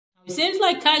It seems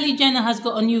like Kylie Jenner has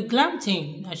got a new glam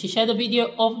team. Now she shared a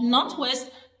video of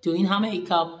Northwest doing her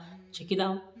makeup. Check it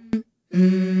out.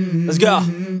 Let's go.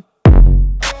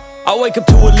 I wake up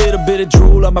to a little bit of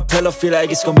drool on my pillow, feel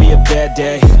like it's gonna be a bad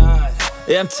day.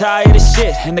 Yeah, I'm tired of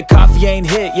shit, and the coffee ain't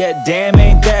hit yet, damn,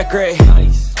 ain't that great.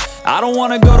 I don't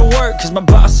wanna go to work, cause my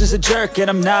boss is a jerk, and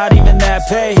I'm not even that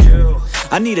paid.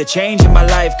 I need a change in my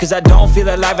life, cause I don't feel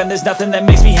alive, and there's nothing that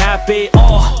makes me happy.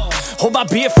 Hold my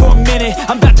beer for a minute,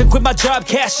 I'm about to quit my job,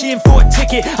 cash in for a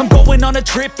ticket. I'm going on a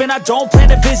trip, and I don't plan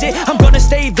to visit. I'm gonna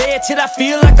stay there till I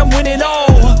feel like I'm winning,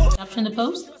 Caption the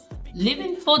post: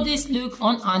 living for this look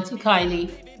on Auntie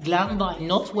Kylie, glam by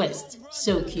Northwest,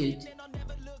 so cute.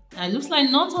 Now it looks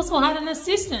like North also had an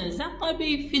assistant, that might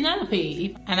be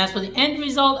Penelope. And as for the end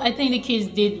result, I think the kids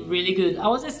did really good. I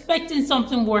was expecting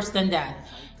something worse than that.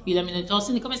 You let me know your thoughts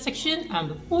in the comment section, and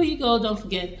before you go, don't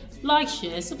forget, like,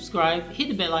 share, subscribe, hit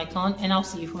the bell icon, and I'll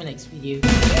see you for the next video.